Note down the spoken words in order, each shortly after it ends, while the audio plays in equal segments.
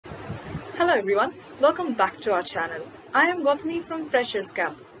Hello everyone, welcome back to our channel. I am Gautami from Freshers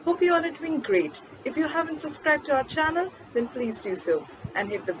Camp. Hope you all are doing great. If you haven't subscribed to our channel, then please do so and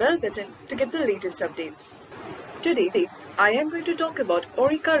hit the bell button to get the latest updates. Today, I am going to talk about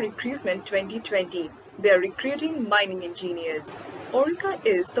Orica Recruitment 2020. They are recruiting mining engineers. Orica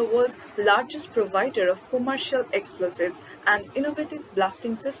is the world's largest provider of commercial explosives and innovative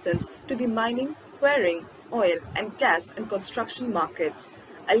blasting systems to the mining, quarrying, oil and gas and construction markets.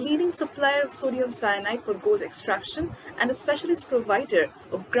 A leading supplier of sodium cyanide for gold extraction and a specialist provider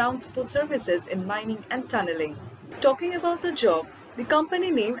of ground support services in mining and tunneling. Talking about the job, the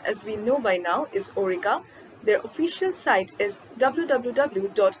company name, as we know by now, is Orica. Their official site is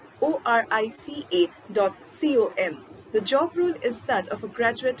www.orica.com. The job role is that of a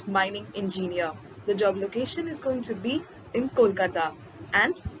graduate mining engineer. The job location is going to be in Kolkata,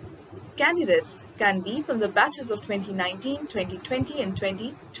 and candidates can be from the batches of 2019, 2020 and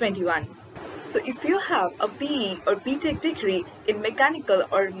 2021. So if you have a BE or B.Tech degree in mechanical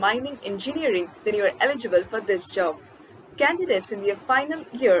or mining engineering, then you are eligible for this job. Candidates in their final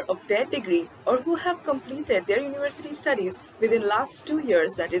year of their degree or who have completed their university studies within last 2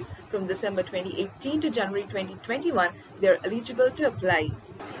 years, that is from December 2018 to January 2021, they are eligible to apply.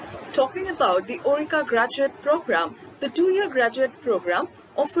 Talking about the Orica graduate program, the 2-year graduate program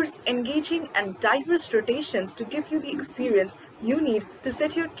offers engaging and diverse rotations to give you the experience you need to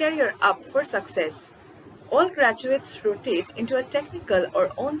set your career up for success. All graduates rotate into a technical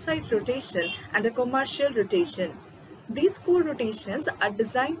or on-site rotation and a commercial rotation. These core rotations are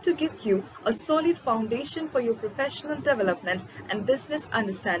designed to give you a solid foundation for your professional development and business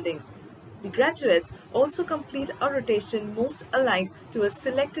understanding. The graduates also complete a rotation most aligned to a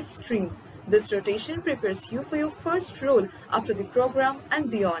selected stream. This rotation prepares you for your first role after the program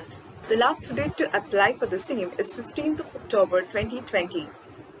and beyond. The last date to apply for the same is 15th of October 2020.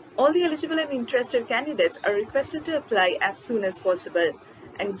 All the eligible and interested candidates are requested to apply as soon as possible.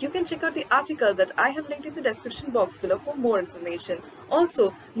 And you can check out the article that I have linked in the description box below for more information.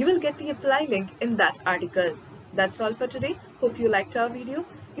 Also, you will get the apply link in that article. That's all for today. Hope you liked our video.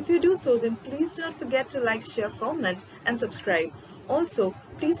 If you do so, then please do not forget to like, share, comment and subscribe. Also,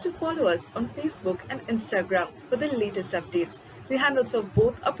 please do follow us on Facebook and Instagram for the latest updates. The handles of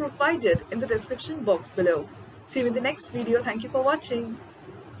both are provided in the description box below. See you in the next video. Thank you for watching.